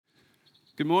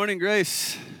Good morning,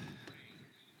 Grace.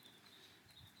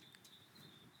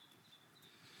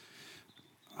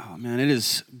 Oh man, it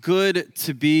is good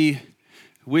to be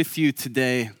with you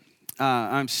today.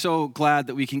 I'm so glad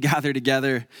that we can gather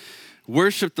together,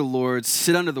 worship the Lord,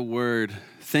 sit under the Word.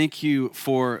 Thank you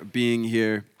for being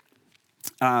here.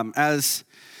 As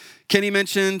Kenny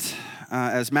mentioned,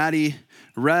 as Maddie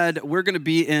read, we're going to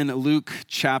be in Luke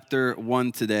chapter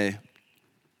 1 today.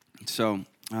 So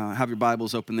have your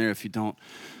Bibles open there if you don't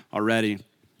already. And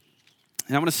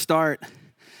I'm going to start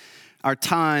our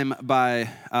time by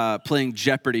playing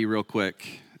Jeopardy real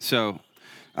quick. So,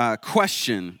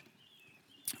 question: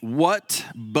 what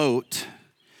boat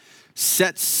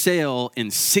set sail in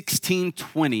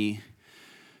 1620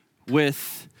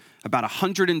 with about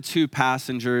 102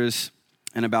 passengers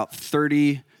and about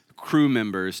 30 crew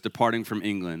members departing from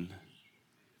England?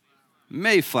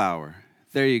 Mayflower.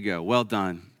 There you go. Well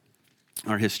done,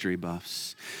 our history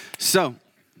buffs. So,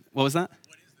 what was that?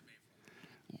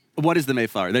 What is the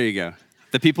Mayflower? There you go.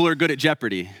 The people who are good at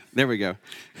Jeopardy. There we go.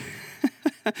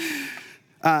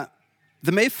 The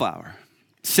Mayflower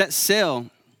set sail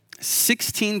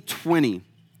 1620,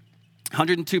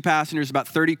 102 passengers, about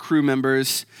 30 crew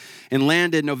members, and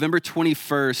landed November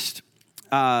 21st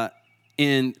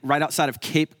right outside of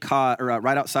Cape Cod,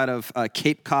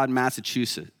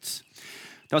 Massachusetts.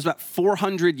 That was about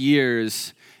 400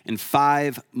 years and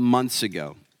 5 months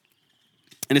ago.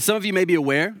 And as some of you may be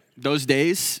aware, those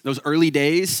early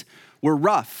days, were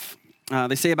rough.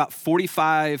 They say about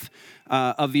 45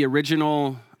 of the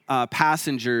original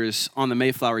passengers on the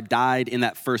Mayflower died in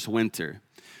that first winter.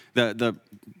 The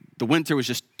winter was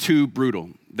just too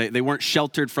brutal. They weren't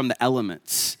sheltered from the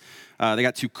elements. They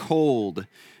got too cold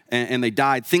and they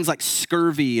died. Things like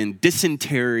scurvy and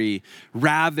dysentery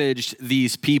ravaged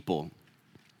these people.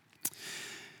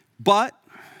 But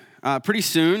pretty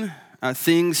soon,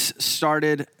 things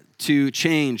started to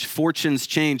change. Fortunes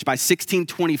changed. By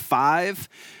 1625,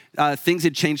 things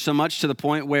had changed so much to the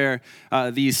point where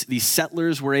these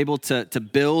settlers were able to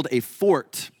build a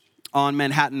fort on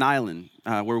Manhattan Island,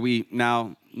 where we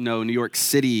now know New York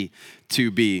City to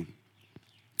be.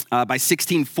 By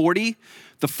 1640,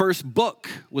 the first book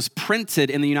was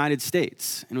printed in the United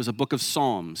States, and it was a book of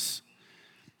Psalms.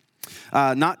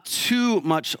 Not too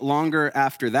much longer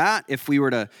after that, if we were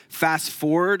to fast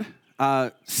forward,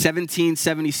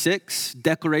 1776,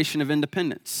 Declaration of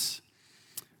Independence.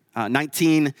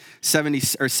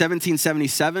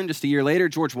 1777, just a year later,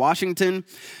 George Washington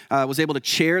was able to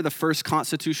chair the first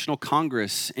Constitutional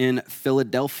Congress in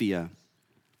Philadelphia.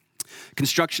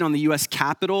 Construction on the U.S.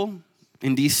 Capitol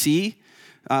in D.C.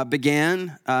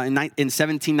 began in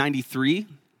 1793.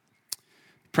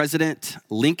 President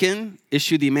Lincoln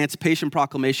issued the Emancipation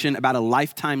Proclamation about a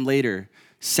lifetime later,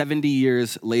 70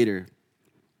 years later.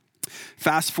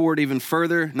 Fast forward even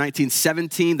further,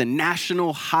 1917, the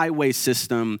national highway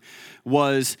system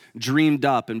was dreamed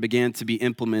up and began to be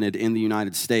implemented in the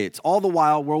United States. All the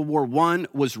while, World War I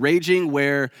was raging,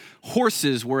 where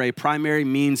horses were a primary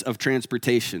means of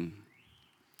transportation.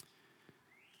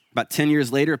 About 10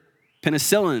 years later,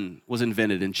 penicillin was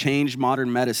invented and changed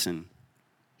modern medicine.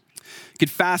 You could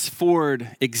fast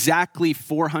forward exactly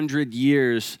 400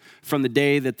 years from the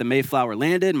day that the Mayflower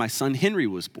landed. My son Henry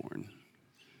was born.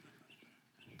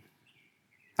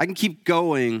 I can keep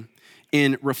going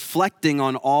in reflecting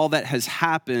on all that has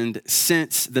happened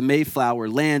since the Mayflower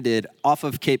landed off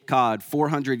of Cape Cod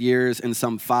 400 years and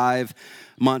some 5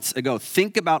 months ago.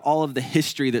 Think about all of the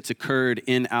history that's occurred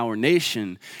in our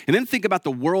nation, and then think about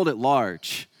the world at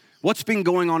large. What's been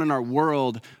going on in our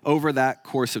world over that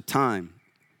course of time?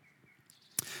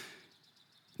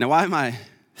 Now, why am I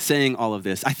saying all of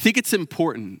this? I think it's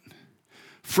important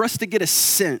for us to get a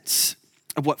sense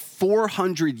of what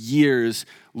 400 years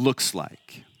looks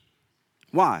like.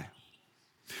 Why?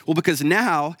 Well, because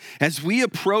now, as we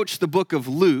approach the book of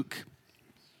Luke,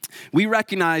 we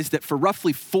recognize that for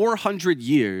roughly 400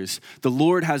 years, the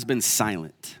Lord has been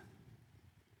silent.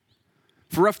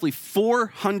 For roughly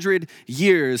 400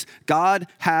 years, God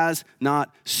has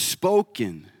not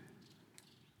spoken.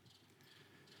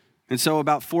 And so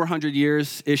about 400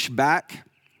 years-ish back,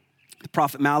 the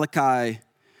prophet Malachi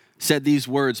said these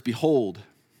words, "Behold,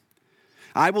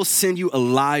 I will send you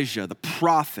Elijah, the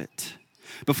prophet,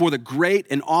 before the great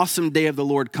and awesome day of the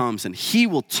Lord comes, and he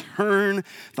will turn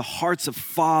the hearts of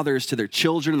fathers to their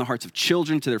children and the hearts of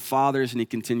children to their fathers." And he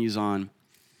continues on.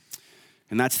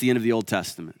 And that's the end of the Old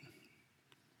Testament.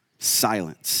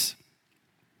 Silence.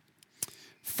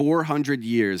 400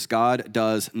 years, God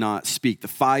does not speak. The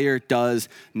fire does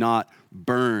not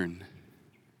burn.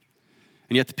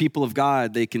 And yet the people of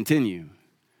God, they continue.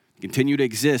 continue to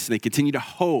exist, and they continue to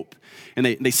hope, and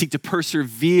they seek to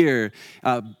persevere,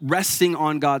 resting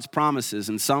on God's promises.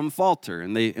 And some falter,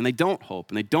 and they don't hope,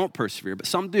 and they don't persevere, but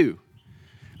some do.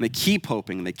 And they keep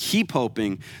hoping, and they keep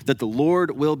hoping that the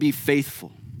Lord will be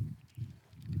faithful.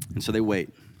 And so they wait.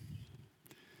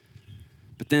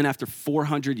 But then after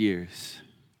 400 years,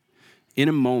 in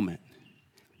a moment,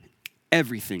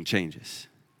 everything changes.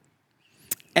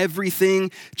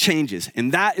 Everything changes.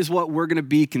 And that is what we're going to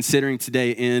be considering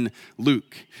today in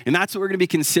Luke. And that's what we're going to be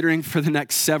considering for the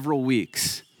next several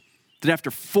weeks. That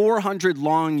after 400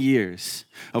 long years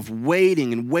of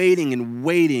waiting and waiting and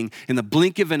waiting, in the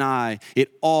blink of an eye,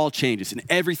 it all changes and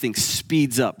everything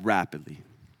speeds up rapidly.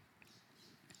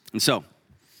 And so,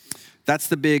 that's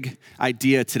the big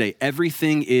idea today.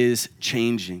 Everything is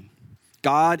changing.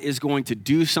 God is going to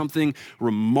do something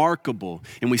remarkable,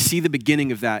 and we see the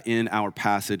beginning of that in our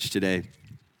passage today.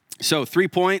 So 3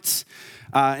 points,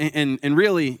 and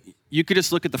really, you could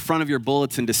just look at the front of your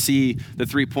bulletin to see the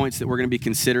 3 points that we're going to be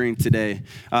considering today.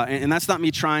 And that's not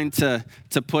me trying to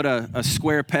put a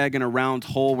square peg in a round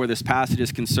hole where this passage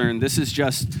is concerned. This is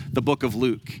just the book of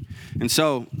Luke. And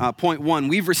so, point 1,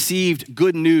 we've received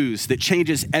good news that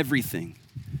changes everything.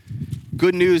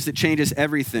 Good news that changes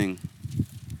everything.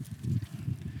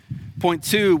 Point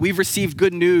 2, we've received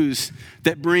good news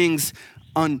that brings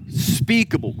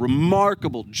unspeakable,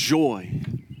 remarkable joy.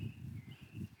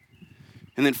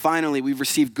 And then finally, we've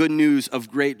received good news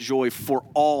of great joy for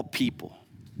all people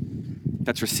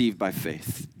that's received by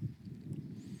faith.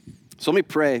 So let me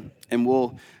pray, and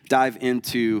we'll dive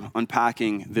into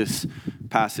unpacking this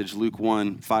passage, Luke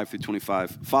 1, 5 through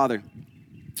 25. Father,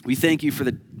 we thank you for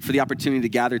the opportunity to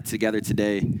gather together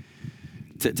today,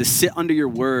 to sit under your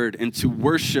word and to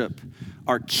worship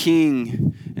our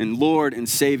King and Lord and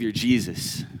Savior,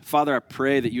 Jesus. Father, I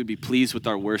pray that you would be pleased with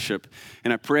our worship,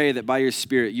 and I pray that by your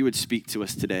Spirit, you would speak to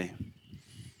us today.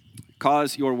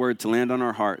 Cause your word to land on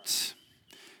our hearts.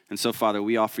 And so, Father,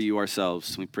 we offer you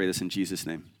ourselves. We pray this in Jesus'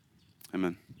 name.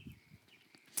 Amen.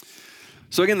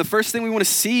 So again, the first thing we want to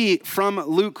see from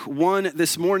Luke 1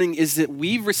 this morning is that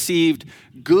we've received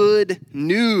good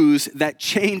news that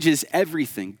changes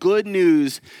everything. Good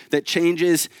news that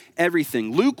changes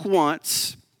everything. Luke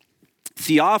wants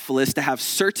Theophilus to have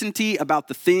certainty about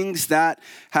the things that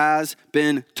has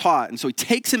been taught. And so he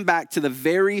takes him back to the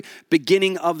very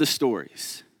beginning of the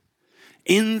stories.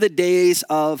 In the days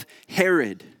of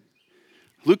Herod.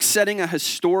 Luke's setting a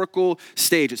historical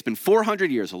stage. It's been 400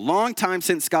 years, a long time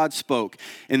since God spoke.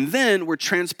 And then we're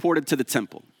transported to the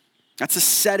temple. That's a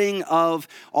setting of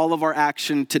all of our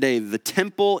action today, the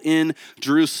temple in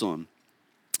Jerusalem.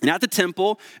 And at the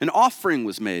temple, an offering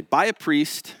was made by a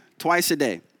priest twice a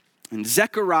day. And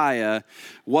Zechariah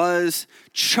was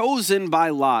chosen by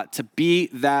Lot to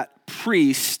be that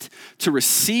priest to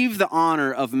receive the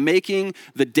honor of making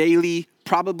the daily,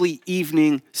 probably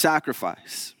evening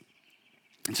sacrifice.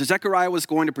 And so Zechariah was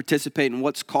going to participate in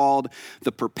what's called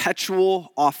the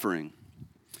perpetual offering.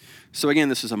 So again,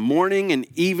 this is a morning and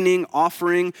evening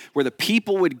offering where the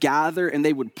people would gather and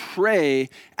they would pray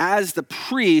as the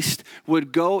priest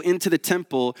would go into the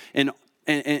temple and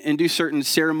do certain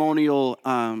ceremonial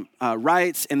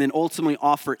rites and then ultimately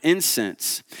offer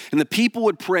incense. And the people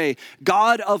would pray,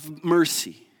 God of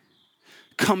mercy,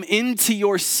 come into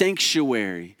your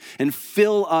sanctuary and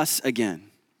fill us again.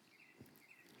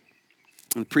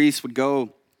 And the priest would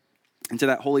go into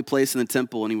that holy place in the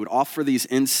temple and he would offer these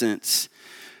incense.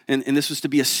 And this was to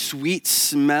be a sweet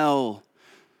smell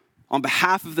on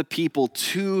behalf of the people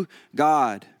to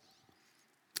God,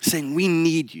 saying, we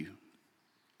need you.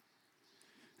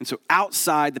 And so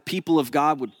outside, the people of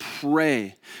God would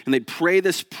pray. And they'd pray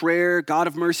this prayer, God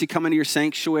of mercy, come into your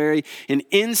sanctuary. And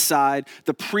inside,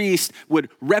 the priest would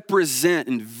represent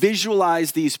and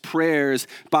visualize these prayers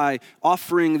by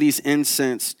offering these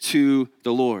incense to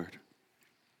the Lord.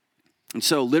 And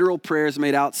so literal prayers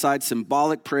made outside,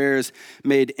 symbolic prayers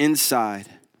made inside.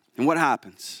 And what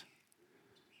happens?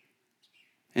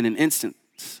 In an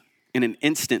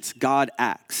instance, God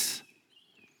acts.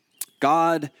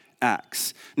 God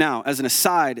acts. Now, as an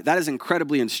aside, that is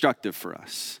incredibly instructive for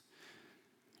us.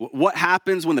 What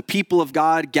happens when the people of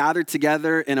God gather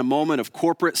together in a moment of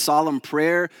corporate solemn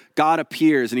prayer? God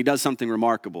appears and he does something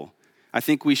remarkable. I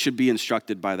think we should be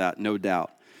instructed by that, no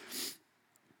doubt.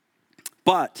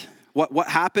 But what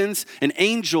happens? An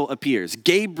angel appears.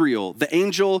 Gabriel, the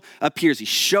angel appears. He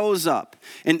shows up.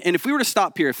 And if we were to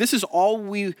stop here, if this is all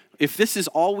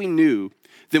we knew,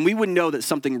 then we would know that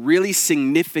something really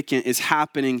significant is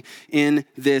happening in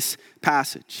this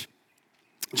passage.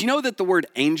 Do you know that the word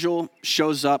angel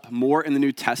shows up more in the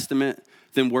New Testament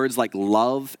than words like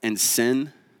love and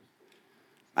sin?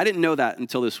 I didn't know that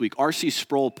until this week. R.C.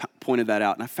 Sproul pointed that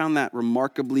out, and I found that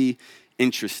remarkably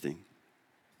interesting.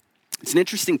 It's an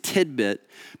interesting tidbit,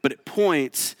 but it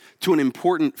points to an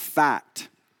important fact.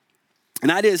 And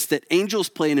that is that angels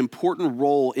play an important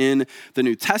role in the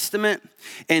New Testament.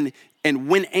 And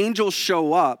when angels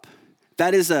show up,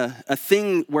 that is a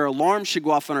thing where alarms should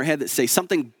go off on our head that say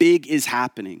something big is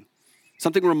happening.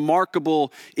 Something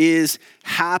remarkable is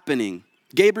happening.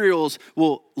 Gabriel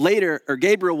will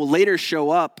later show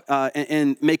up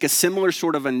and make a similar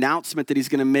sort of announcement that he's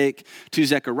going to make to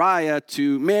Zechariah,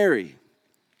 to Mary.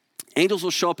 Angels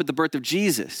will show up at the birth of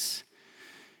Jesus.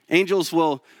 Angels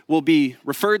will be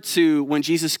referred to when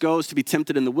Jesus goes to be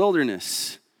tempted in the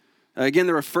wilderness. Again,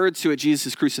 they're referred to at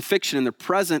Jesus' crucifixion, and they're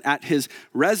present at his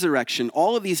resurrection.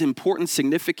 All of these important,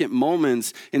 significant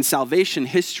moments in salvation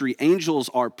history, angels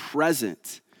are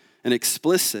present and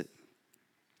explicit.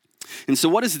 And so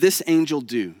what does this angel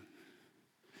do?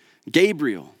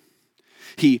 Gabriel,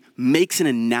 he makes an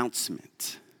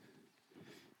announcement.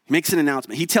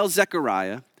 He tells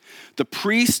Zechariah, the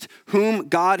priest whom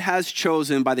God has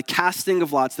chosen by the casting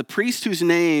of lots, the priest whose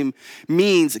name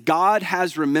means God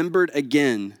has remembered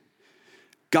again,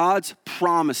 God's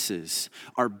promises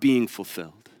are being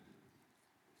fulfilled.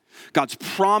 God's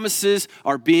promises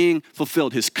are being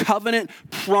fulfilled. His covenant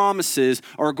promises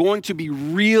are going to be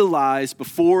realized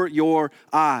before your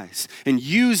eyes. And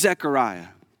you, Zechariah,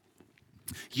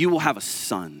 you will have a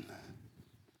son.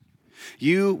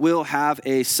 You will have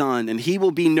a son, and he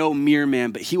will be no mere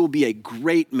man, but he will be a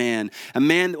great man, a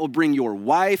man that will bring your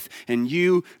wife and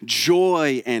you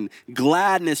joy and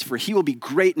gladness, for he will be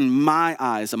great in my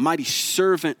eyes, a mighty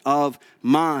servant of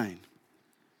mine.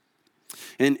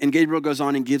 And Gabriel goes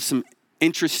on and gives some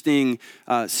interesting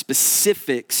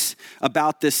specifics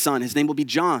about this son. His name will be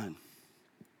John.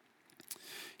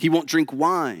 He won't drink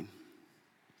wine.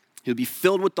 He'll be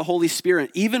filled with the Holy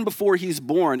Spirit even before he's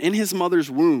born in his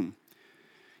mother's womb.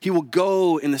 He will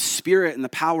go in the spirit and the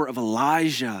power of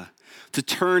Elijah to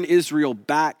turn Israel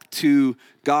back to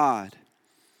God.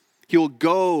 He will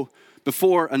go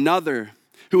before another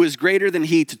who is greater than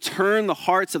he to turn the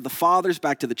hearts of the fathers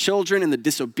back to the children and the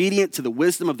disobedient to the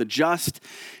wisdom of the just,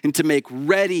 and to make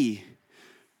ready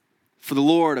for the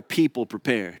Lord a people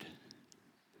prepared.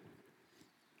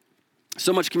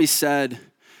 So much can be said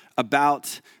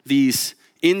about these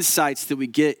insights that we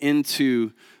get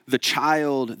into the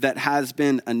child that has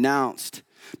been announced.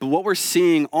 But what we're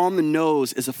seeing on the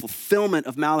nose is a fulfillment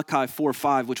of Malachi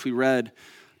 4:5, which we read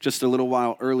just a little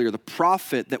while earlier. The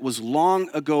prophet that was long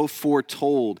ago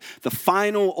foretold. The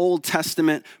final Old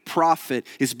Testament prophet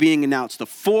is being announced. The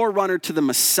forerunner to the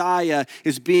Messiah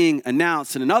is being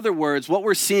announced. And in other words, what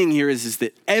we're seeing here is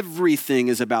that everything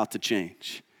is about to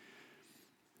change.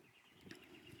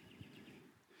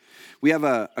 We have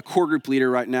a core group leader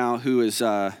right now who has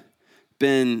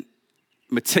been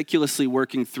meticulously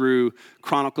working through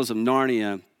Chronicles of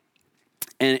Narnia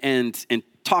and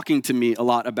talking to me a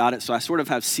lot about it. So I sort of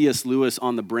have C.S. Lewis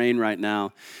on the brain right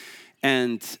now.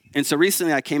 And so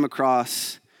recently I came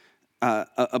across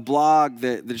a blog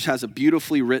that just has a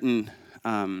beautifully written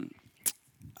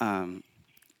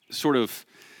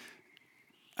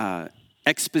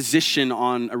exposition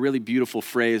on a really beautiful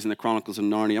phrase in the Chronicles of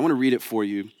Narnia. I want to read it for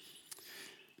you.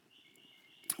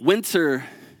 Winter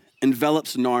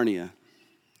envelops Narnia.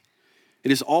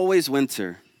 It is always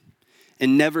winter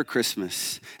and never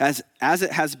Christmas, as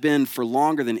it has been for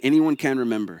longer than anyone can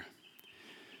remember.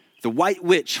 The White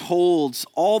Witch holds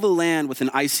all the land with an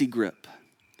icy grip.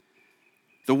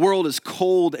 The world is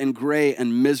cold and gray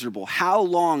and miserable. How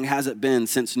long has it been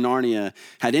since Narnia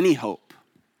had any hope?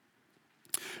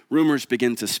 Rumors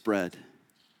begin to spread.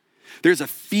 There's a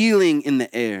feeling in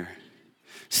the air.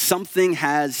 Something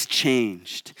has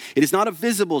changed. It is not a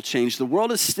visible change. The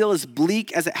world is still as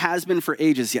bleak as it has been for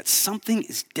ages, yet something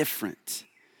is different.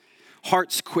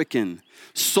 Hearts quicken,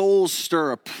 souls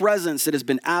stir, a presence that has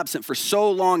been absent for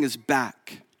so long is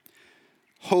back.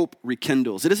 Hope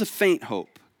rekindles. It is a faint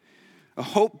hope, a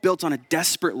hope built on a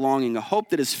desperate longing, a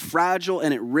hope that is fragile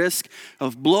and at risk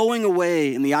of blowing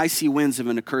away in the icy winds of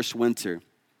an accursed winter.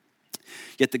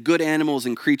 Yet the good animals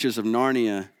and creatures of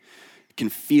Narnia can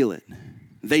feel it.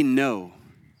 They know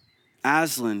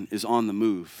Aslan is on the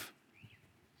move.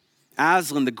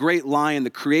 Aslan, the great lion,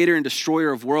 the creator and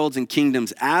destroyer of worlds and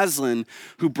kingdoms. Aslan,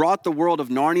 who brought the world of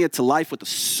Narnia to life with a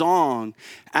song.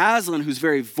 Aslan, whose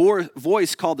very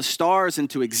voice called the stars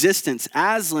into existence.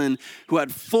 Aslan, who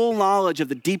had full knowledge of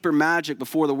the deeper magic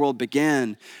before the world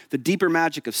began. The deeper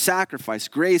magic of sacrifice,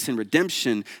 grace, and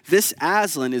redemption. This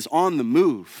Aslan is on the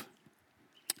move.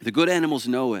 The good animals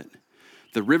know it.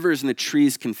 The rivers and the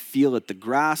trees can feel it. The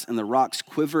grass and the rocks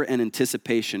quiver in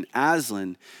anticipation.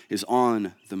 Aslan is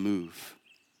on the move.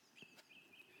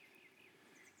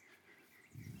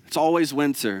 It's always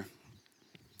winter,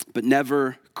 but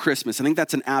never Christmas. I think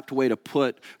that's an apt way to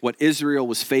put what Israel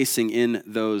was facing in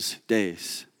those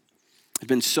days. It's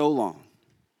been so long,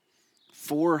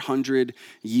 400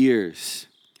 years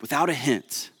without a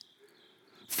hint.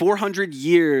 400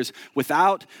 years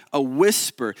without a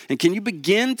whisper. And can you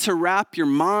begin to wrap your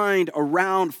mind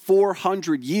around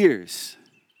 400 years?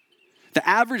 The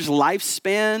average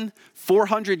lifespan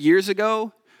 400 years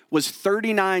ago was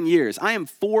 39 years. I am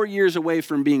 4 years away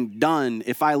from being done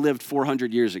if I lived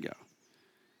 400 years ago.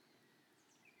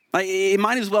 It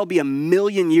might as well be a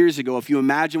million years ago if you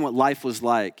imagine what life was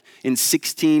like in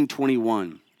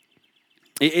 1621.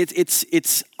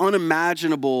 It's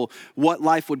unimaginable what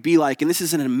life would be like. And this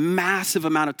is in a massive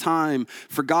amount of time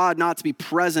for God not to be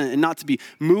present and not to be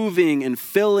moving and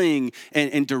filling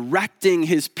and directing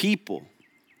his people.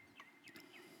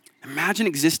 Imagine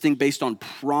existing based on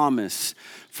promise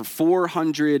for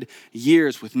 400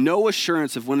 years with no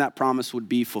assurance of when that promise would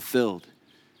be fulfilled.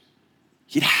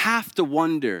 You'd have to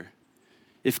wonder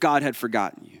if God had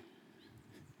forgotten you.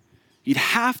 You'd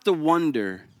have to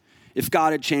wonder if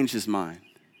God had changed his mind.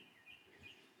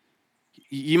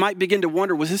 You might begin to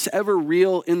wonder, was this ever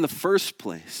real in the first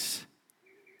place?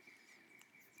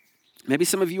 Maybe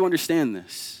some of you understand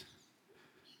this.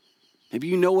 Maybe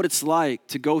you know what it's like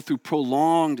to go through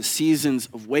prolonged seasons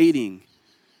of waiting.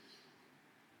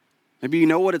 Maybe you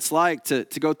know what it's like to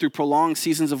go through prolonged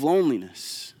seasons of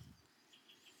loneliness.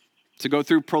 To go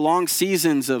through prolonged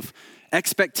seasons of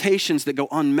expectations that go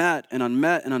unmet and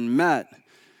unmet and unmet.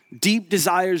 Deep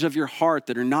desires of your heart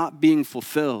that are not being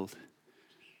fulfilled.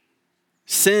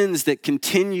 Sins that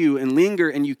continue and linger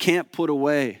and you can't put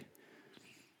away.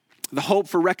 The hope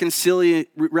for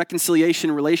reconciliation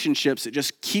in relationships, it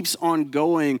just keeps on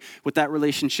going with that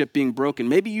relationship being broken.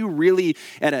 Maybe you really,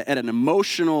 at an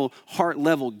emotional heart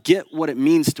level, get what it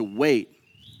means to wait.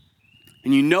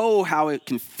 And you know how it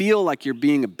can feel like you're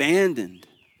being abandoned.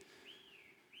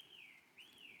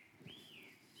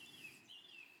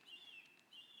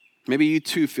 Maybe you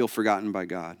too feel forgotten by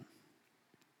God.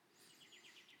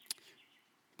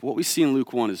 But what we see in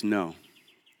Luke 1 is no.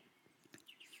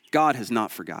 God has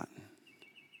not forgotten.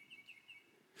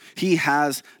 He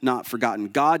has not forgotten.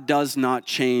 God does not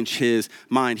change his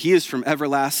mind. He is from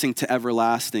everlasting to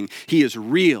everlasting. He is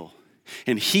real,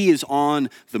 and he is on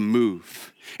the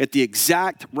move. At the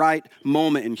exact right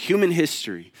moment in human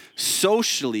history,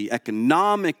 socially,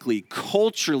 economically,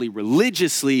 culturally,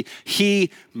 religiously,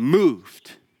 he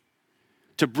moved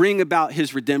to bring about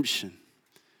his redemption.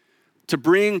 To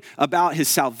bring about his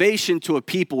salvation to a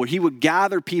people where he would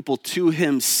gather people to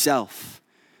himself.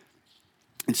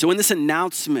 And so in this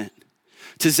announcement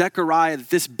to Zechariah that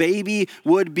this baby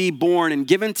would be born and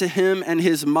given to him and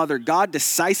his mother, God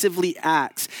decisively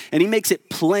acts and he makes it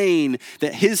plain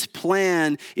that his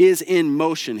plan is in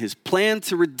motion, his plan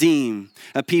to redeem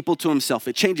a people to himself.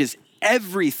 It changes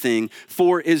everything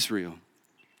for Israel.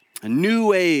 A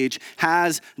new age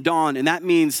has dawned, and that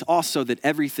means also that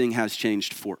everything has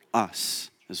changed for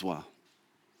us as well.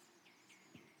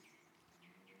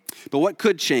 But what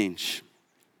could change?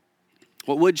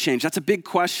 What would change? That's a big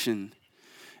question.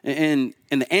 And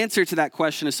the answer to that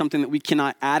question is something that we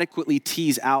cannot adequately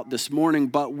tease out this morning,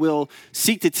 but we'll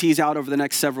seek to tease out over the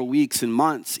next several weeks and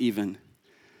months even.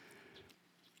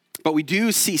 But we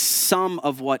do see some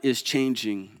of what is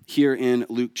changing here in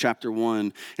Luke chapter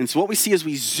 1. And so what we see as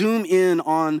we zoom in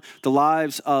on the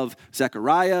lives of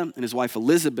Zechariah and his wife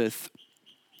Elizabeth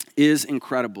is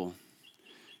incredible.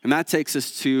 And that takes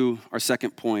us to our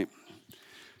second point.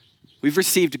 We've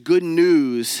received good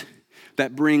news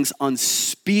that brings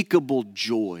unspeakable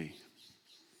joy.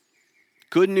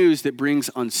 Good news that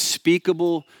brings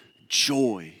unspeakable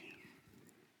joy.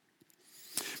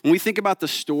 When we think about the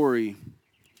story,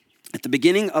 at the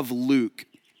beginning of Luke,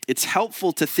 it's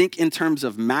helpful to think in terms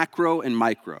of macro and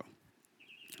micro.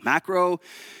 Macro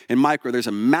and micro. There's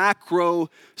a macro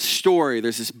story.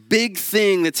 There's this big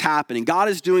thing that's happening. God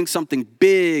is doing something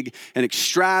big and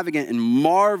extravagant and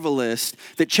marvelous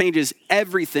that changes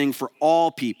everything for all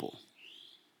people.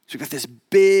 So we've got this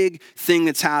big thing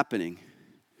that's happening.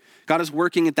 God is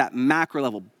working at that macro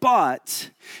level, but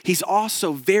he's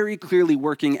also very clearly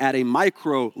working at a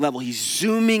micro level. He's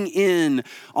zooming in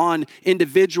on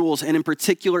individuals and in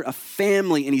particular a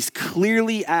family, and he's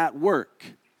clearly at work.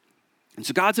 And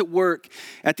so God's at work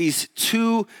at these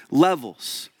two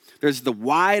levels. There's the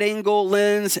wide angle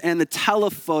lens and the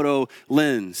telephoto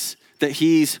lens that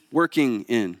he's working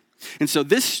in. And so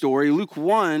this story, Luke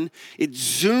 1, it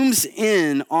zooms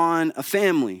in on a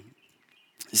family,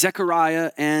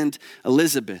 Zechariah and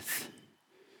Elizabeth.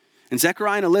 And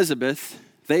Zechariah and Elizabeth,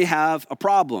 they have a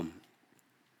problem.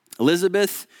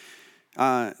 Elizabeth,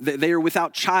 they are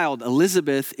without child.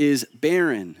 Elizabeth is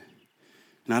barren.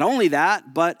 Not only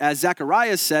that, but as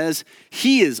Zechariah says,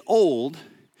 he is old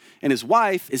and his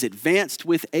wife is advanced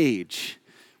with age,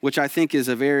 which I think is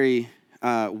a very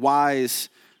wise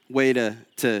way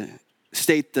to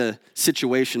state the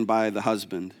situation by the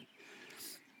husband.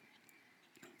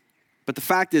 But the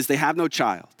fact is, they have no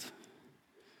child.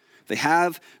 They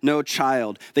have no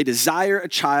child. They desire a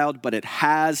child, but it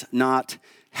has not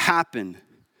happened.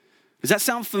 Does that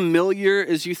sound familiar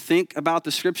as you think about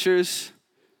the scriptures?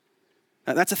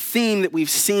 That's a theme that we've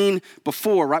seen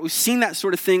before, right? We've seen that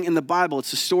sort of thing in the Bible.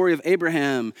 It's the story of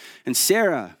Abraham and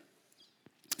Sarah.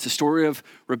 It's the story of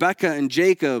Rebekah and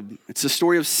Jacob. It's the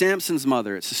story of Samson's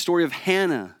mother. It's the story of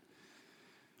Hannah.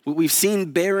 We've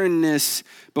seen barrenness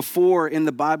before in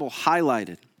the Bible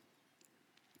highlighted.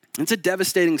 It's a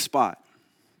devastating spot.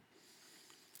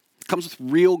 It comes with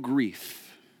real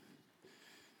grief.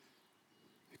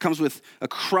 It comes with a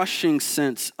crushing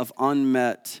sense of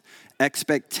unmet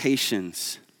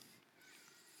expectations.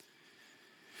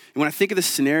 And when I think of this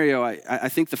scenario, I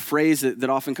think the phrase that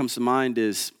often comes to mind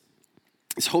is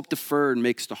hope deferred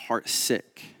makes the heart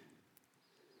sick.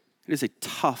 It is a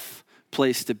tough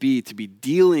place to be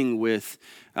dealing with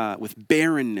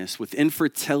barrenness, with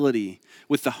infertility,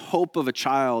 with the hope of a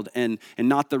child and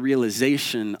not the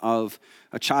realization of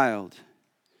a child.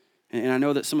 And I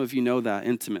know that some of you know that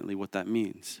intimately, what that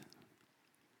means.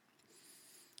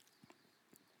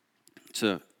 It's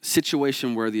a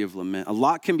situation worthy of lament. A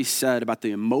lot can be said about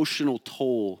the emotional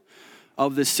toll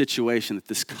of this situation that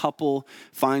this couple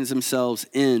finds themselves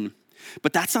in.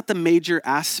 But that's not the major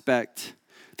aspect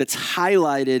that's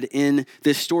highlighted in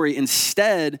this story.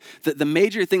 Instead, the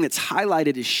major thing that's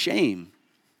highlighted is shame.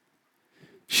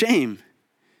 Shame.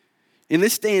 In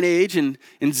this day and age, in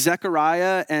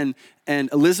Zechariah and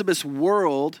Elizabeth's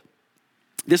world,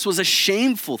 this was a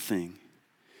shameful thing.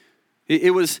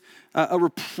 It was a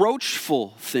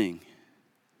reproachful thing.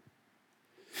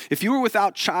 If you were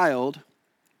without child,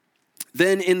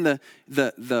 then in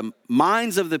the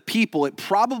minds of the people, it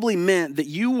probably meant that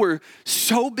you were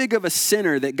so big of a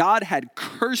sinner that God had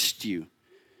cursed you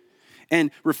and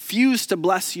refused to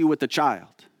bless you with a child.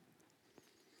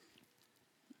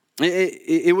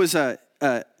 It was an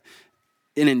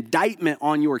indictment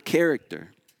on your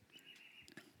character.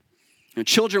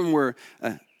 Children were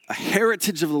a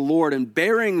heritage of the Lord, and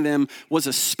bearing them was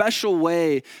a special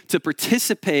way to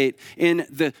participate in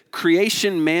the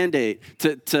creation mandate,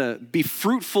 to be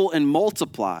fruitful and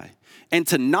multiply. And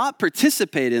to not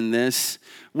participate in this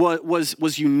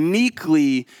was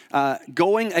uniquely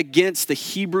going against the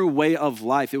Hebrew way of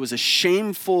life. It was a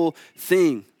shameful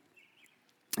thing.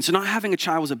 And so not having a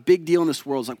child was a big deal in this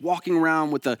world. It's like walking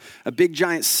around with a big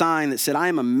giant sign that said, I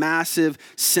am a massive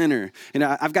sinner. And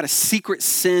I've got a secret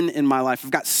sin in my life.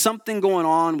 I've got something going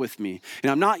on with me.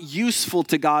 And I'm not useful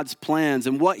to God's plans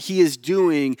and what he is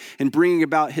doing and bringing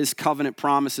about his covenant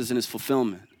promises and his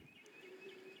fulfillment.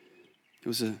 It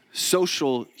was a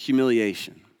social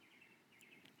humiliation.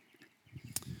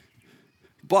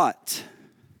 But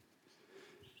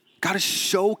God is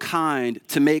so kind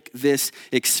to make this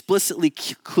explicitly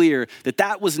clear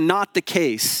that was not the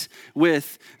case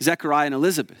with Zechariah and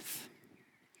Elizabeth.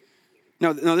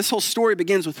 Now, this whole story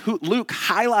begins with Luke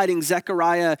highlighting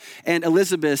Zechariah and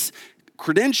Elizabeth's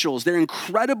credentials, their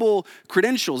incredible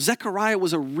credentials. Zechariah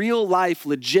was a real-life,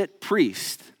 legit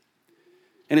priest.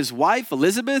 And his wife,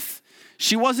 Elizabeth,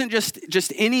 she wasn't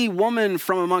just any woman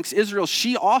from amongst Israel.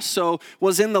 She also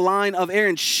was in the line of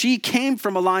Aaron. She came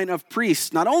from a line of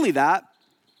priests. Not only that,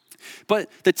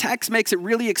 but the text makes it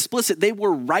really explicit. They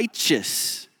were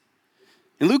righteous.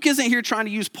 And Luke isn't here trying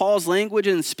to use Paul's language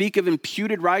and speak of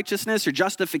imputed righteousness or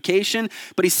justification,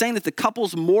 but he's saying that the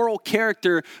couple's moral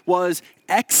character was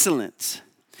excellent.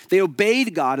 They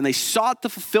obeyed God and they sought to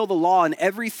fulfill the law in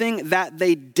everything that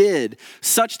they did,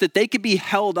 such that they could be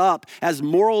held up as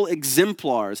moral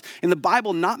exemplars. In the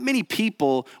Bible, not many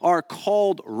people are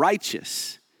called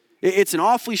righteous. It's an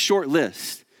awfully short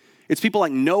list. It's people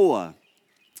like Noah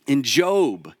and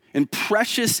Job and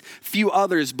precious few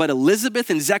others, but Elizabeth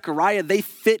and Zechariah, they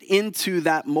fit into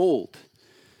that mold.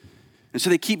 And so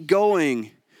they keep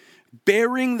going,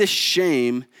 bearing this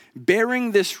shame,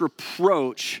 bearing this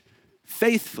reproach,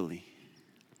 faithfully,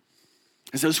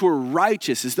 as those who are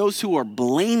righteous, as those who are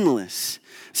blameless.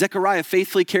 Zechariah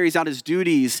faithfully carries out his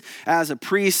duties as a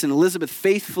priest, and Elizabeth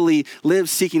faithfully lives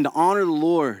seeking to honor the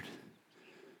Lord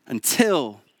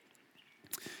until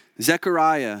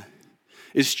Zechariah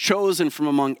is chosen from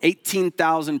among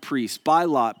 18,000 priests by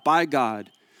lot, by God,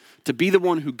 to be the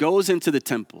one who goes into the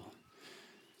temple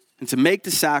and to make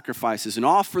the sacrifices and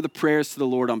offer the prayers to the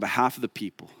Lord on behalf of the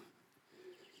people.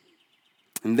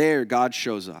 And there, God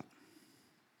shows up.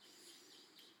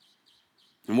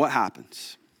 And what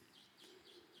happens?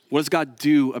 What does God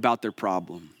do about their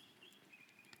problem?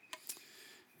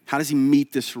 How does he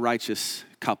meet this righteous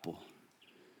couple?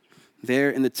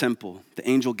 There in the temple, the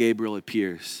angel Gabriel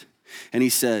appears, and he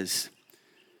says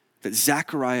that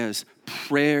Zechariah's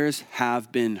prayers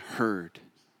have been heard,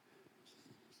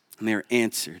 and they are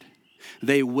answered.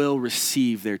 They will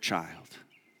receive their child.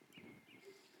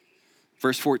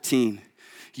 Verse 14,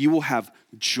 you will have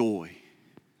joy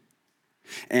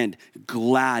and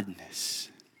gladness,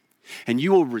 and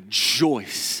you will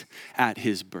rejoice at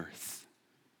his birth.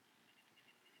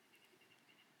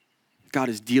 God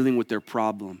is dealing with their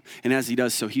problem. And as he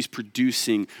does so, he's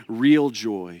producing real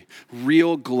joy,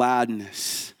 real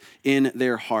gladness in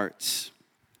their hearts.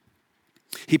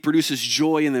 He produces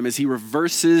joy in them as he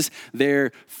reverses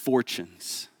their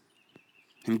fortunes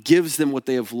and gives them what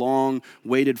they have long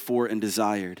waited for and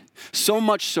desired. So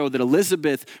much so that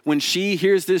Elizabeth, when she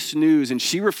hears this news and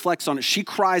she reflects on it, she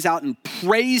cries out in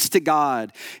praise to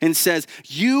God and says,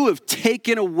 you have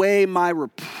taken away my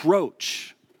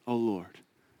reproach, O Lord.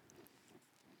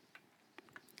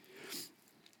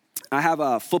 I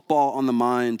have football on the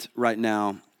mind right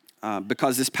now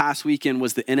because this past weekend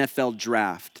was the NFL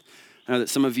draft. I know that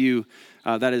some of you,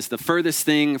 that is the furthest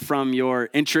thing from your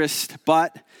interest,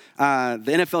 but the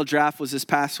NFL draft was this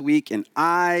past week, and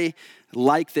I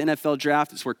like the NFL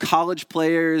draft. It's where college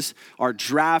players are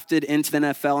drafted into the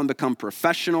NFL and become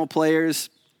professional players.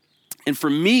 And for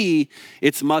me,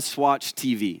 it's must-watch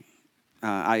TV.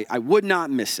 I would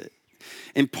not miss it.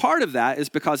 And part of that is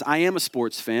because I am a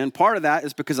sports fan. Part of that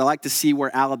is because I like to see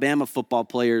where Alabama football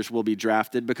players will be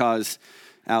drafted because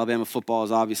Alabama football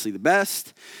is obviously the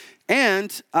best.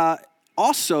 And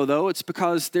also, though, it's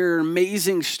because there are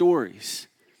amazing stories.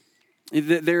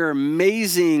 There are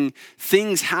amazing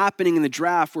things happening in the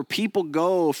draft where people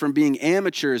go from being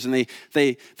amateurs and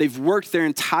they've worked their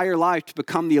entire life to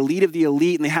become the elite of the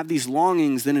elite, and they have these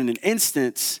longings. Then in an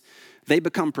instance, they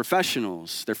become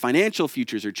professionals. Their financial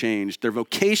futures are changed. Their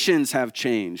vocations have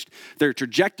changed. Their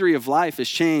trajectory of life has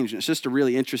changed. And it's just a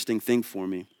really interesting thing for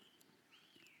me.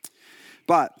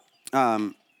 But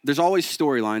there's always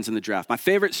storylines in the draft. My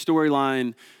favorite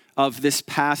storyline of this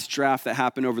past draft that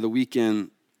happened over the weekend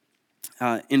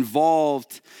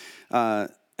involved an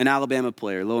Alabama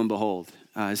player, lo and behold.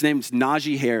 His name is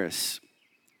Najee Harris.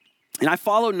 And I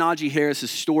followed Najee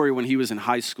Harris's story when he was in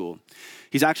high school.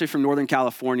 He's actually from Northern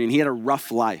California, and he had a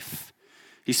rough life.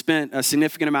 He spent a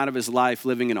significant amount of his life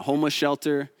living in a homeless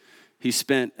shelter. He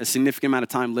spent a significant amount of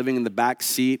time living in the back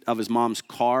seat of his mom's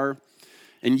car.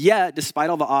 And yet, despite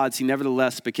all the odds, he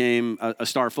nevertheless became a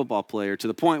star football player to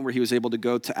the point where he was able to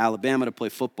go to Alabama to play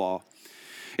football.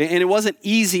 And it wasn't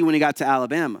easy when he got to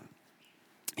Alabama.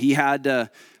 He had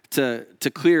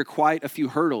to clear quite a few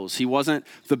hurdles. He wasn't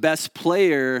the best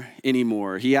player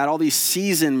anymore. He had all these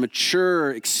seasoned,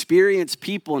 mature, experienced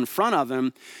people in front of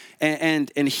him,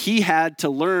 and he had to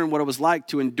learn what it was like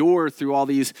to endure through all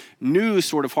these new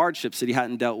sort of hardships that he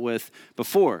hadn't dealt with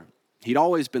before. He'd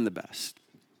always been the best.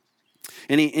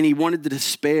 And he wanted to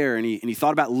despair, and he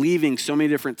thought about leaving so many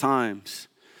different times.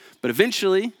 But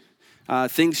eventually,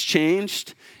 things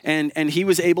changed, and he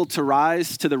was able to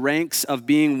rise to the ranks of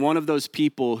being one of those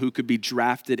people who could be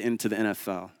drafted into the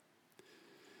NFL.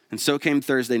 And so came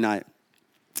Thursday night.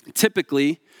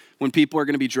 Typically, when people are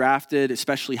going to be drafted,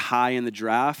 especially high in the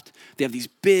draft, they have these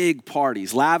big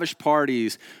parties, lavish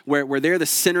parties, where they're the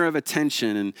center of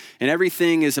attention and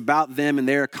everything is about them and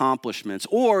their accomplishments.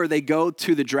 Or they go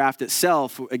to the draft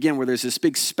itself, again, where there's this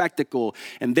big spectacle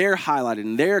and they're highlighted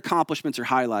and their accomplishments are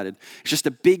highlighted. It's just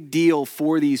a big deal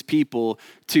for these people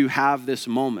to have this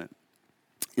moment.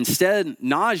 Instead,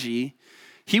 Najee,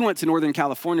 he went to Northern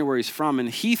California where he's from, and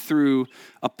he threw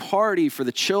a party for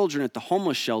the children at the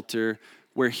homeless shelter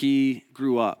where he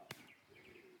grew up.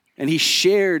 And he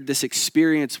shared this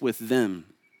experience with them.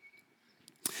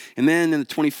 And then in the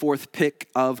 24th pick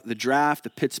of the draft, the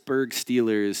Pittsburgh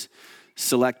Steelers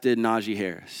selected Najee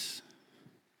Harris,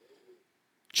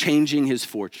 changing his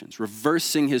fortunes,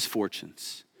 reversing his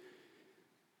fortunes.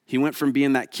 He went from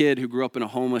being that kid who grew up in a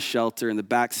homeless shelter in the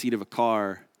backseat of a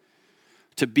car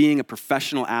to being a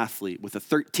professional athlete with a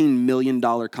 $13 million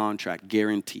contract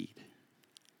guaranteed.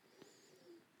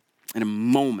 In a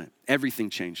moment, everything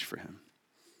changed for him.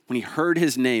 When he heard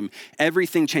his name,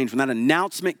 everything changed. When that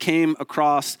announcement came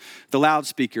across the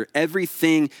loudspeaker,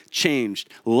 everything changed.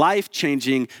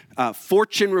 Life-changing,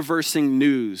 fortune-reversing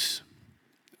news.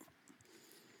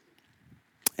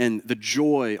 And the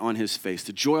joy on his face,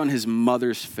 the joy on his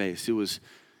mother's face, it was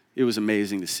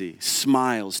amazing to see.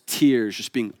 Smiles, tears,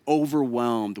 just being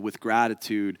overwhelmed with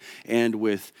gratitude and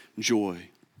with joy.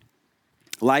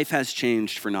 Life has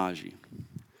changed for Najee.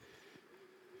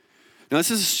 Now,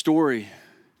 this is a story,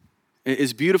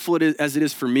 as beautiful as it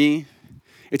is for me,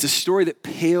 it's a story that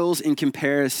pales in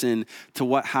comparison to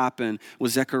what happened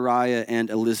with Zechariah and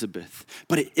Elizabeth.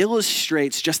 But it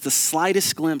illustrates just the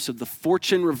slightest glimpse of the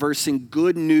fortune-reversing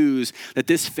good news that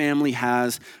this family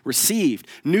has received.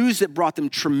 News that brought them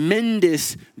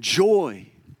tremendous joy.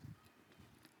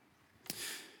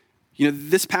 You know,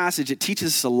 this passage, it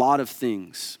teaches us a lot of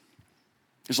things.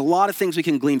 There's a lot of things we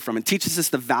can glean from. It teaches us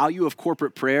the value of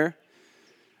corporate prayer.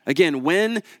 Again,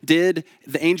 when did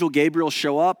the angel Gabriel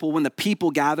show up? Well, when the people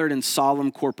gathered in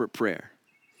solemn corporate prayer.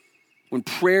 When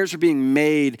prayers were being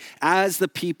made as the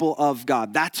people of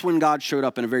God. That's when God showed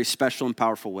up in a very special and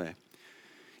powerful way.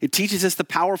 It teaches us the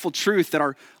powerful truth that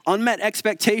our unmet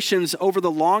expectations over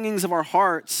the longings of our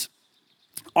hearts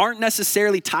aren't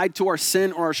necessarily tied to our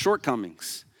sin or our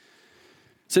shortcomings.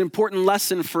 It's an important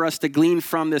lesson for us to glean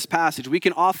from this passage. We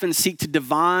can often seek to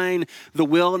divine the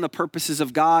will and the purposes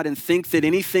of God and think that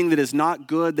anything that is not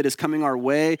good that is coming our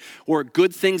way, or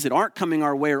good things that aren't coming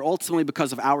our way, are ultimately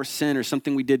because of our sin or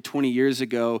something we did 20 years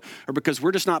ago, or because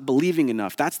we're just not believing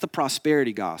enough. That's the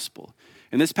prosperity gospel.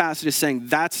 And this passage is saying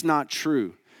that's not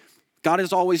true. God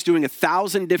is always doing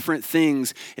 1,000 different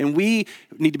things, and we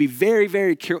need to be very,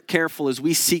 very careful as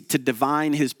we seek to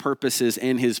divine his purposes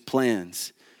and his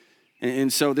plans.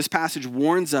 And so this passage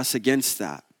warns us against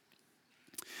that.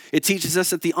 It teaches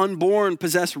us that the unborn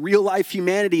possess real life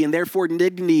humanity and therefore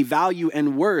dignity, value,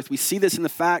 and worth. We see this in the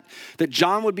fact that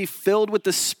John would be filled with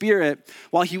the Spirit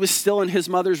while he was still in his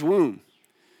mother's womb.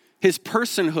 His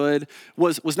personhood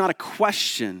was not a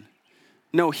question.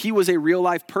 No, he was a real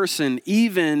life person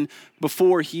even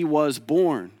before he was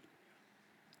born.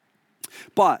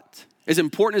 But as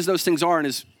important as those things are, and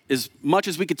as much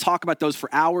as we could talk about those for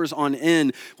hours on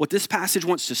end, what this passage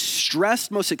wants to stress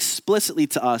most explicitly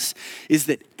to us is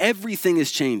that everything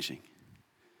is changing.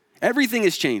 Everything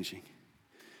is changing.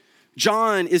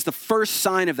 John is the first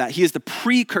sign of that. He is the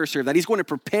precursor of that. He's going to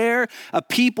prepare a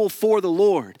people for the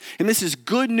Lord. And this is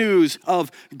good news of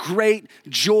great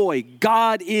joy.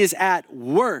 God is at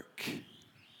work.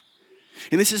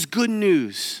 And this is good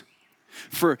news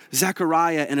for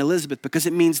Zechariah and Elizabeth, because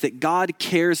it means that God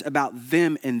cares about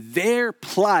them and their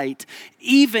plight,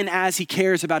 even as he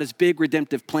cares about his big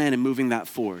redemptive plan and moving that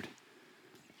forward.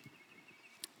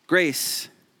 Grace,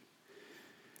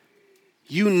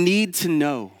 you need to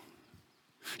know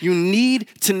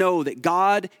that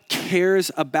God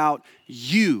cares about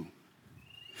you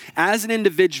as an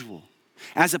individual,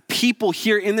 as a people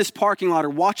here in this parking lot or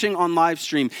watching on live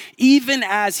stream, even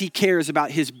as he cares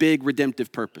about his big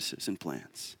redemptive purposes and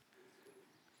plans.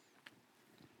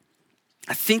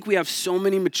 I think we have so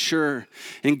many mature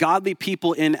and godly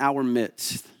people in our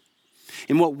midst.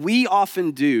 And what we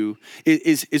often do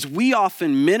is we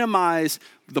often minimize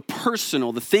the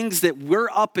personal, the things that we're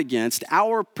up against,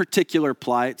 our particular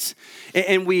plights,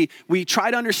 and we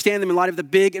try to understand them in light of the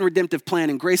big and redemptive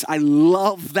plan. And Grace, I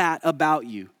love that about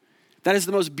you. That is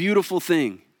the most beautiful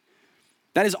thing.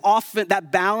 That is often,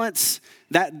 that balance,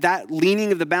 that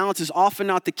leaning of the balance is often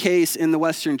not the case in the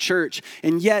Western church.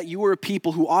 And yet you are a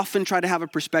people who often try to have a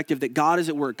perspective that God is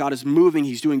at work, God is moving,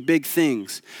 he's doing big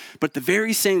things. But at the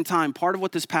very same time, part of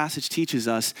what this passage teaches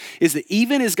us is that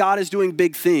even as God is doing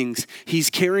big things, he's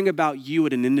caring about you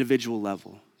at an individual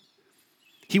level.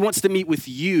 He wants to meet with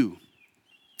you.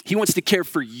 He wants to care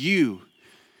for you.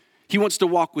 He wants to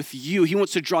walk with you. He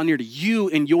wants to draw near to you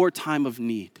in your time of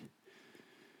need.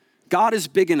 God is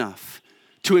big enough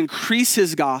to increase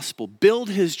his gospel, build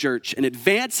his church, and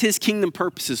advance his kingdom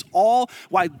purposes, all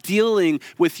while dealing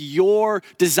with your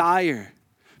desire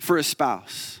for a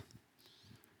spouse.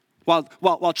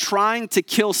 While trying to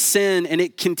kill sin and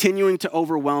it continuing to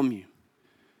overwhelm you.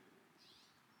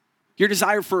 Your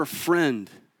desire for a friend.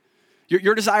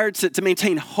 Your desire to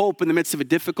maintain hope in the midst of a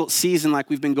difficult season like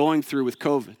we've been going through with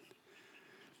COVID.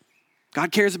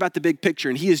 God cares about the big picture,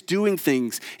 and he is doing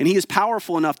things, and he is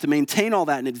powerful enough to maintain all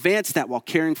that and advance that while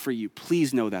caring for you.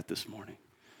 Please know that this morning.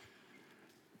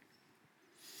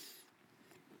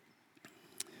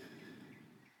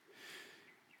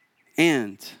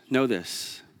 And know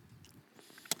this,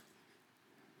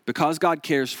 because God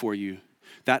cares for you,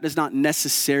 that does not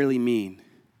necessarily mean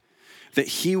that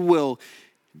he will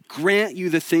grant you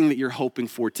the thing that you're hoping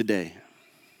for today.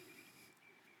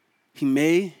 He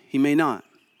may not.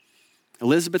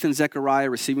 Elizabeth and Zechariah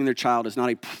receiving their child is not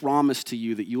a promise to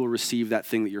you that you will receive that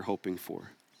thing that you're hoping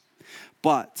for.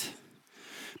 But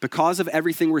because of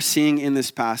everything we're seeing in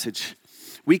this passage,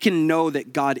 we can know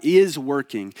that God is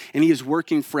working, and he is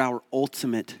working for our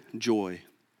ultimate joy.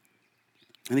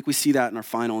 I think we see that in our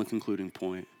final and concluding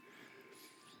point.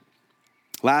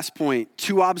 Last point,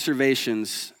 2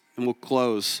 observations, and we'll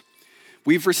close.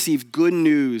 We've received good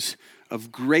news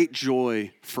of great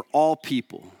joy for all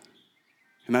people,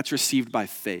 and that's received by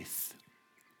faith.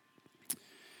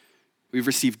 We've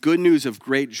received good news of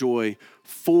great joy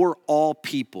for all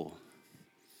people,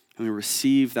 and we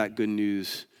receive that good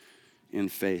news in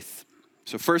faith.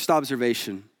 So first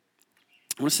observation,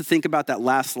 I want us to think about that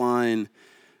last line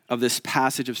of this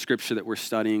passage of scripture that we're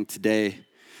studying today.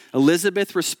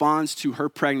 Elizabeth responds to her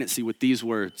pregnancy with these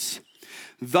words: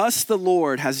 "Thus the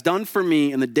Lord has done for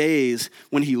me in the days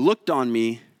when he looked on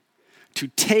me to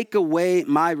take away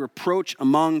my reproach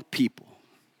among people."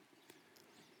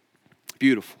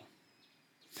 Beautiful.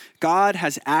 God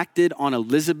has acted on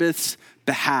Elizabeth's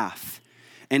behalf,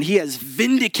 and he has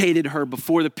vindicated her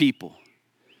before the people.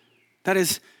 That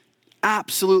is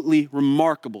absolutely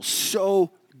remarkable,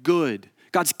 so good.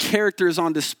 God's character is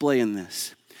on display in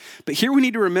this. But here we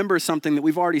need to remember something that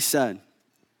we've already said.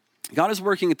 God is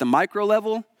working at the micro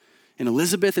level in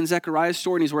Elizabeth and Zechariah's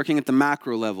story, and he's working at the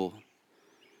macro level.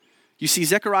 You see,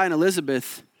 Zechariah and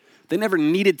Elizabeth, they never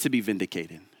needed to be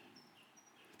vindicated.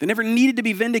 They never needed to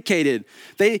be vindicated.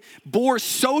 They bore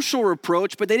social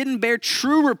reproach, but they didn't bear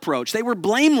true reproach. They were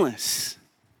blameless.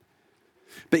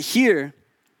 But here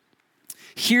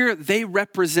they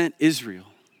represent Israel.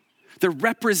 They're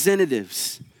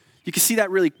representatives. You can see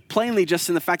that really plainly just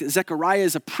in the fact that Zechariah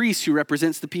is a priest who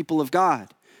represents the people of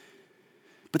God.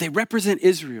 But they represent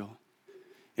Israel.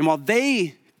 And while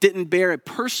they didn't bear a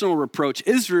personal reproach,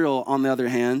 Israel, on the other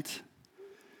hand,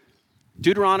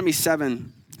 Deuteronomy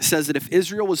 7 says that if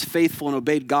Israel was faithful and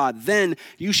obeyed God, then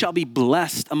you shall be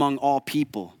blessed among all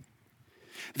people.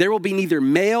 There will be neither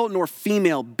male nor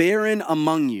female barren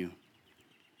among you.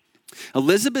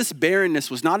 Elizabeth's barrenness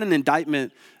was not an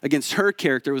indictment against her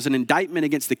character. It was an indictment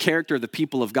against the character of the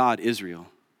people of God, Israel.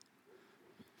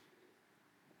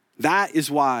 That is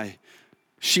why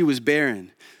she was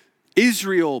barren.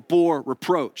 Israel bore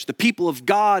reproach. The people of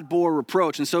God bore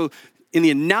reproach. And so in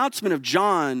the announcement of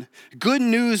John, good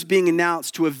news being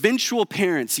announced to eventual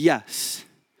parents, yes.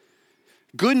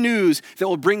 Good news that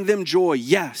will bring them joy,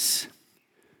 yes.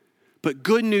 But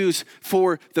good news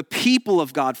for the people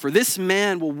of God, for this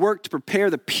man will work to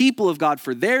prepare the people of God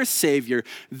for their Savior,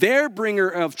 their bringer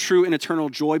of true and eternal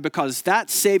joy, because that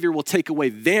Savior will take away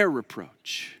their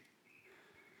reproach.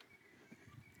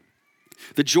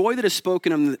 The joy that is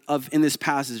spoken of in this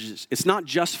passage, it's not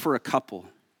just for a couple.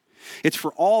 It's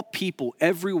for all people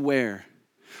everywhere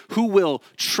who will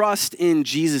trust in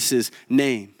Jesus'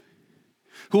 name,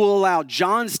 who will allow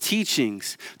John's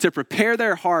teachings to prepare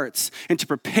their hearts and to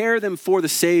prepare them for the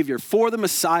Savior, for the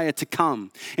Messiah to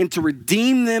come, and to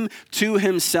redeem them to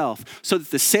himself, so that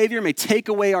the Savior may take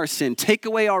away our sin, take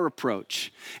away our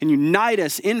reproach, and unite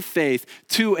us in faith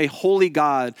to a holy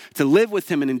God to live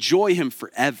with him and enjoy him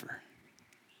forever.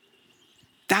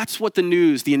 That's what the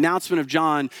news, the announcement of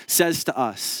John says to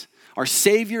us. Our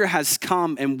Savior has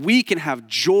come, and we can have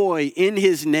joy in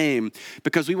his name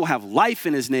because we will have life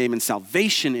in his name and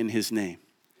salvation in his name.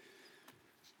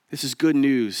 This is good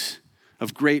news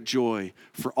of great joy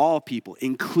for all people,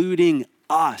 including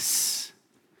us.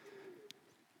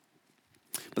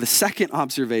 But the second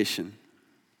observation,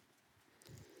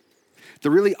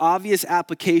 the really obvious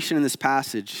application in this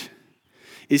passage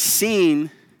is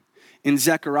seen in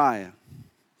Zechariah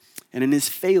and in his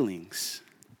failings.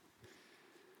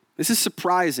 This is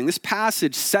surprising. This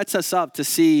passage sets us up to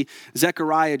see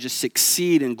Zechariah just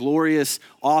succeed in glorious,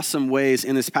 awesome ways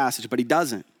in this passage, but he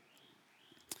doesn't.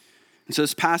 And so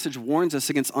this passage warns us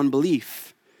against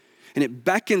unbelief, and it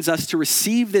beckons us to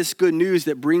receive this good news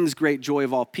that brings great joy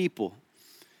of all people.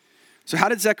 So how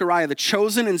did Zechariah, the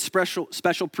chosen and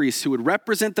special priest who would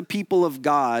represent the people of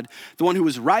God, the one who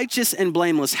was righteous and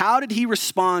blameless, how did he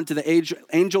respond to the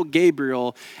angel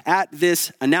Gabriel at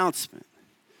this announcement?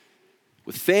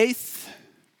 With faith?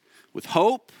 With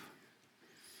hope?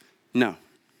 No.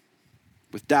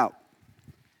 With doubt.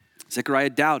 Zechariah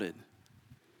doubted.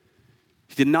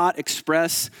 He did not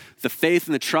express the faith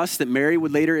and the trust that Mary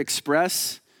would later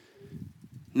express.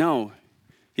 No.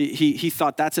 He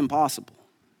thought that's impossible.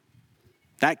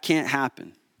 That can't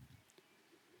happen.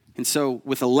 And so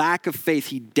with a lack of faith,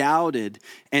 he doubted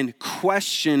and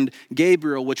questioned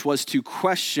Gabriel, which was to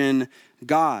question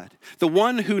God, the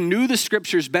one who knew the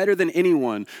scriptures better than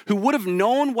anyone, who would have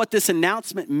known what this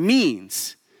announcement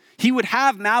means. He would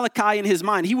have Malachi in his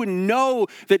mind. He would know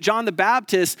that John the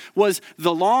Baptist was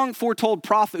the long foretold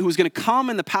prophet who was going to come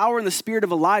in the power and the spirit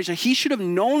of Elijah. He should have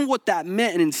known what that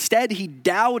meant, and instead he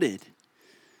doubted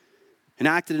and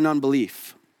acted in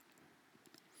unbelief.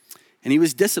 And he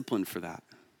was disciplined for that.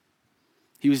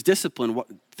 He was disciplined.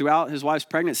 Throughout his wife's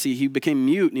pregnancy, he became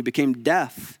mute and he became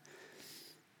deaf.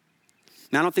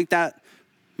 Now, I don't think that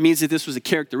means that this was a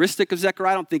characteristic of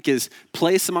Zechariah. I don't think his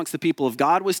place amongst the people of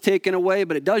God was taken away,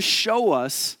 but it does show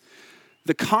us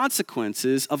the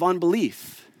consequences of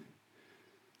unbelief.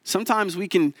 Sometimes we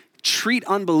can treat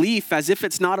unbelief as if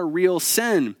it's not a real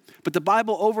sin, but the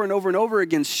Bible over and over and over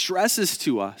again stresses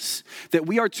to us that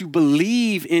we are to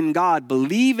believe in God,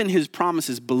 believe in his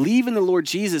promises, believe in the Lord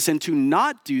Jesus, and to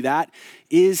not do that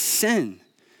is sin.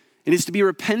 It is to be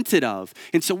repented of.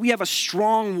 And so we have a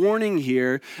strong warning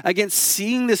here against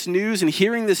seeing this news and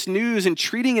hearing this news and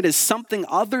treating it as something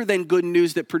other than good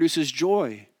news that produces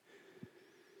joy.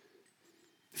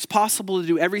 It's possible to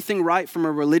do everything right from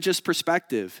a religious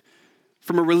perspective,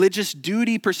 from a religious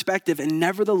duty perspective, and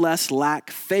nevertheless lack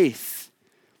faith.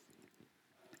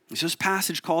 And so this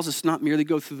passage calls us not merely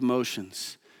go through the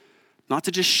motions, not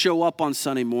to just show up on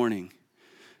Sunday morning,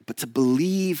 but to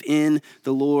believe in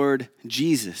the Lord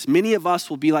Jesus. Many of us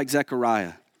will be like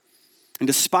Zechariah. And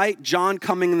despite John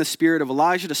coming in the spirit of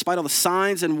Elijah, despite all the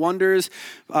signs and wonders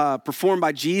performed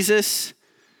by Jesus,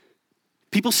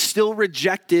 people still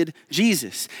rejected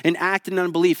Jesus and acted in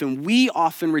unbelief. And we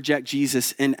often reject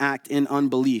Jesus and act in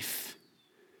unbelief.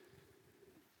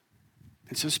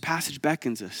 And so this passage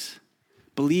beckons us.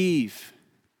 Believe.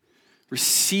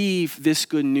 Receive this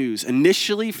good news.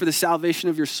 Initially for the salvation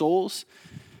of your souls.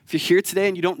 If you're here today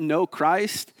and you don't know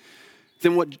Christ,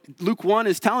 then what Luke 1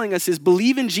 is telling us is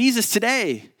believe in Jesus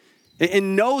today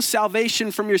and know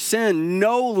salvation from your sin,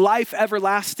 know life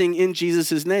everlasting in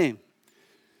Jesus' name.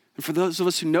 And for those of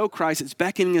us who know Christ, it's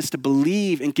beckoning us to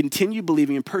believe and continue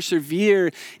believing and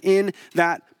persevere in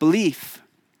that belief.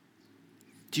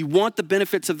 Do you want the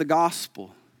benefits of the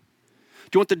gospel?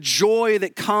 Do you want the joy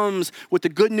that comes with the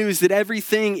good news that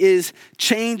everything is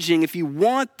changing? If you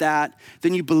want that,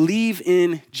 then you believe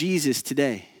in Jesus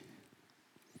today.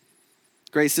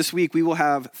 Grace, this week we will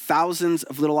have thousands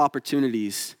of little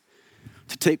opportunities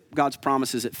to take God's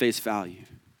promises at face value.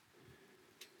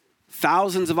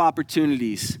 Thousands of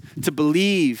opportunities to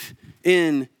believe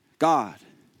in God.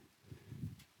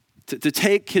 To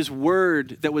take his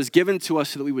word that was given to us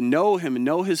so that we would know him and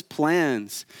know his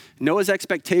plans, know his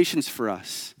expectations for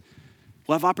us.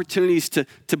 We'll have opportunities to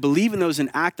believe in those and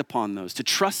act upon those, to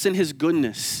trust in his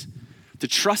goodness, to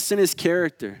trust in his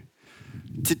character,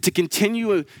 to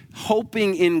continue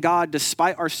hoping in God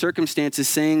despite our circumstances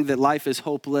saying that life is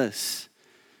hopeless,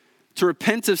 to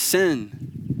repent of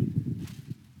sin.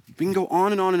 We can go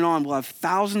on and on and on. We'll have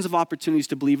thousands of opportunities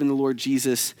to believe in the Lord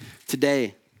Jesus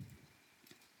today.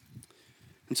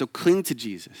 And so cling to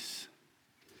Jesus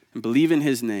and believe in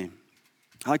his name.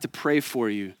 I'd like to pray for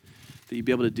you that you'd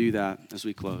be able to do that as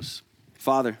we close.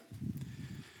 Father,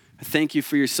 I thank you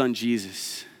for your son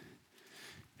Jesus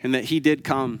and that he did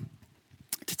come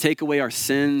to take away our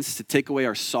sins, to take away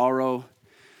our sorrow,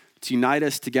 to unite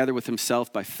us together with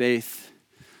himself by faith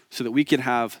so that we could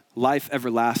have life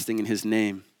everlasting in his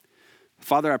name.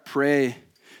 Father, I pray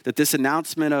that this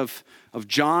announcement of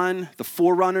John, the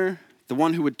forerunner, the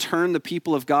one who would turn the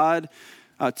people of God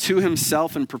to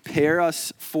himself and prepare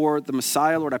us for the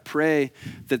Messiah, Lord, I pray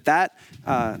that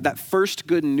first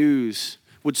good news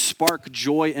would spark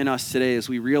joy in us today as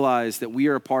we realize that we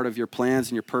are a part of your plans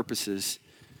and your purposes.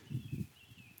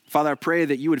 Father, I pray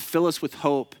that you would fill us with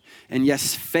hope and,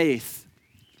 yes, faith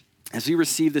as we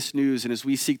receive this news and as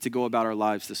we seek to go about our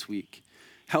lives this week.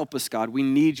 Help us, God. We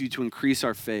need you to increase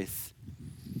our faith.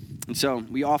 And so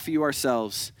we offer you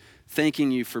ourselves,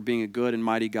 thanking you for being a good and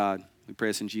mighty God. We pray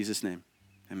this in Jesus' name.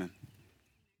 Amen.